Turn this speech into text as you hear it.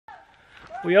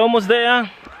We're almost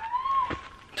there.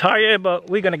 Tired, but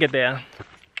we're gonna get there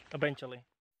eventually.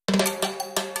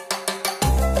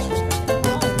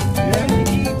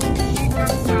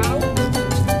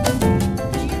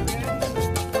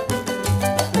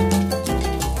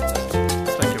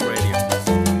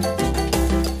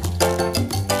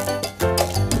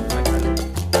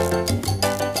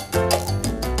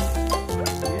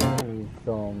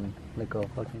 Like a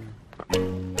fucking...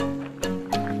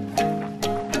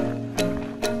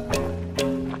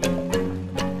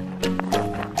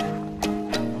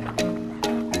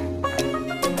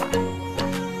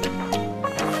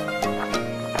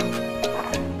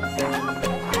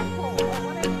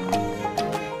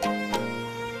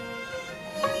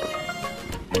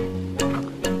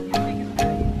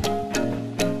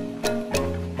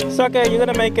 It's okay, you're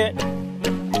gonna make it.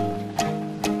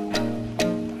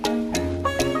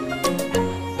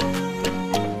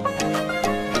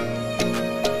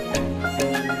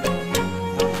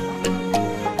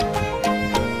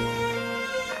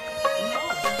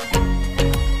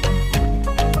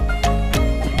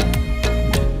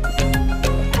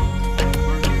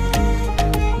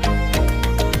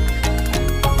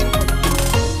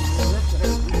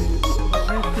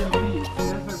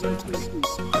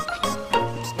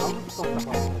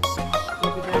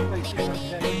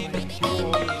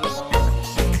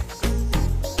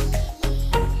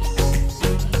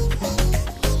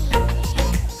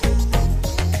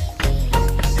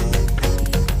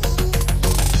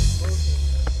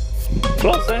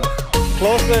 Closer,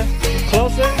 closer,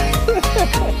 closer.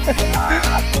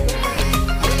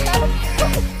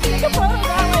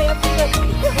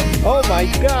 Oh my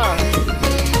God.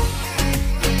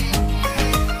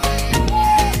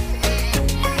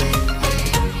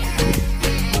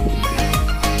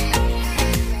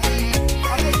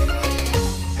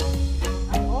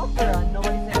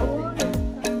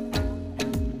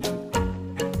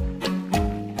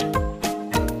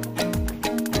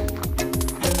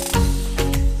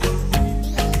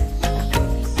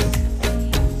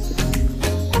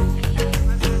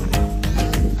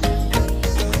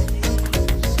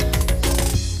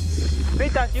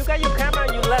 You got your camera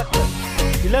and you left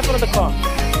it. You left it in the car.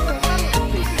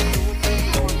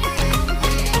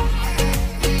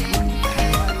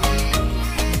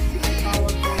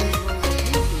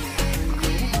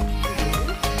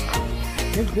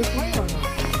 Is this way or not?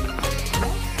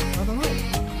 I don't know.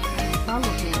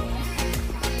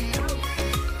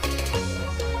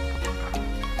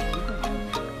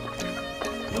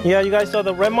 Yeah, you guys saw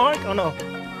the red mark or no?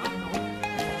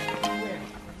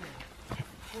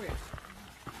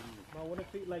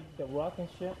 Like the rock and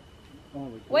shit.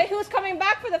 Oh, wait, who's coming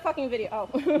back for the fucking video? Oh.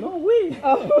 No, we.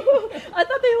 Oh. I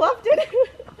thought they left it.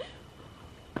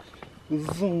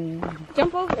 Zoom.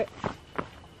 Jump over it.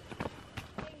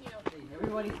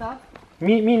 Everybody stop?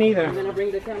 Me neither. I'm gonna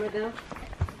bring the camera down.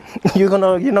 You're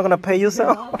not gonna pay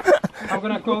yourself? I'm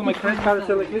gonna call my credit card and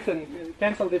say, like, listen,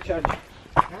 cancel the charge.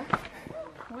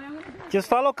 Just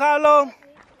follow Carlo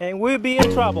and we'll be in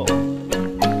trouble.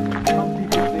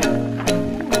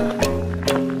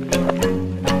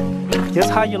 Just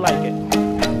how you like it.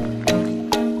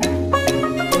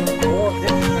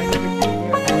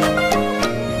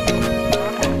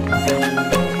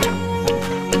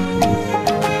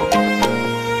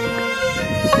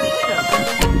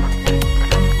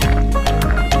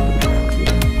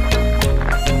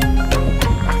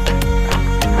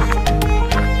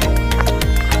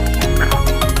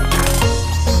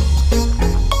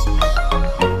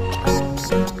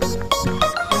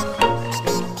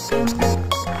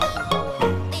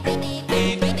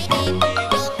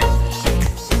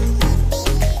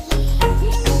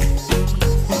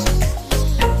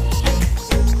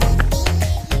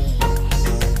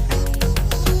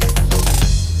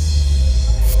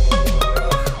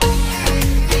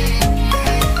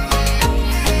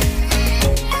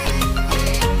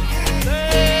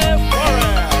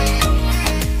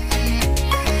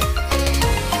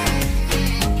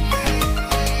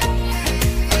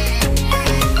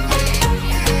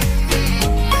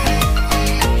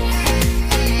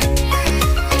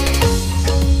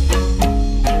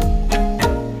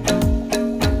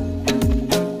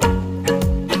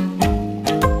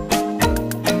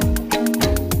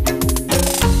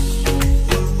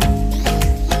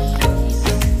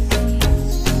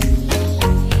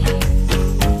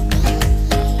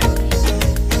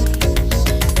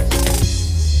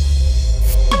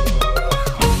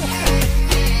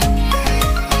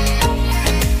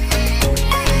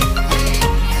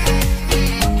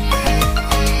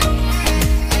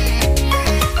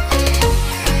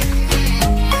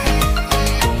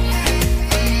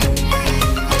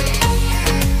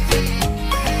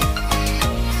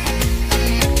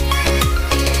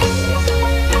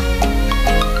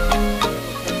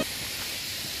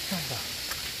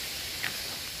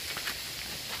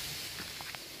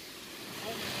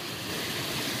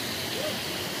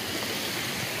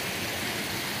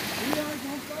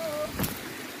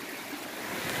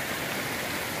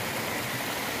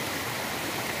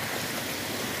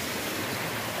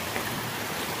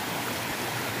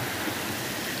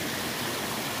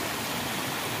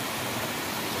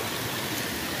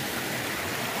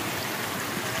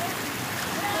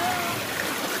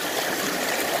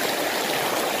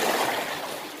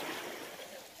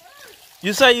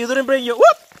 You say you didn't bring your whoop?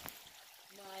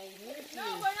 No,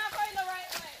 we're not going the right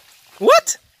way.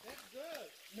 What?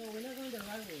 No, we're not going the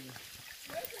right way.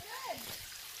 Where's the red?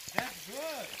 That's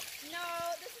good. No,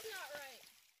 this is not right.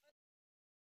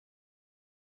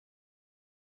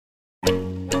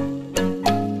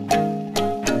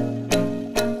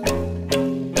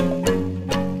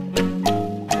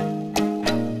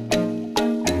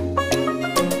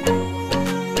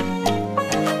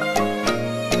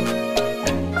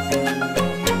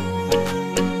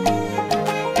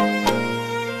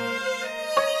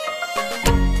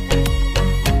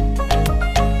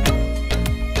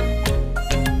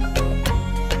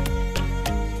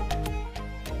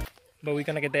 But we're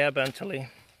gonna get there eventually.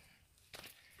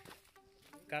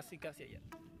 Casi allá.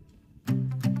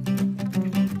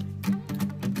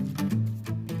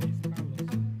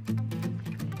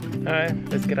 Alright,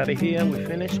 let's get out of here. We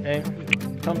finished and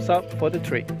thumbs up for the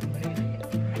trip.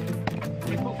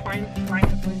 People find a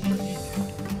place to eat.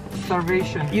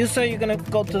 Starvation. You say you're gonna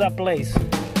go to that place.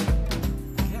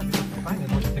 Yeah, because find it.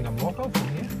 What do you think? I'm local from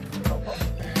here?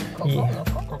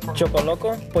 Yeah. Choco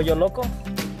Loco? Pollo Loco?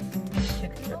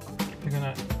 You're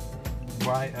gonna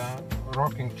buy a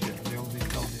rocking chair. They'll be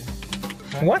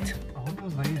What? all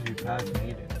those ladies we passed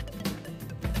made it.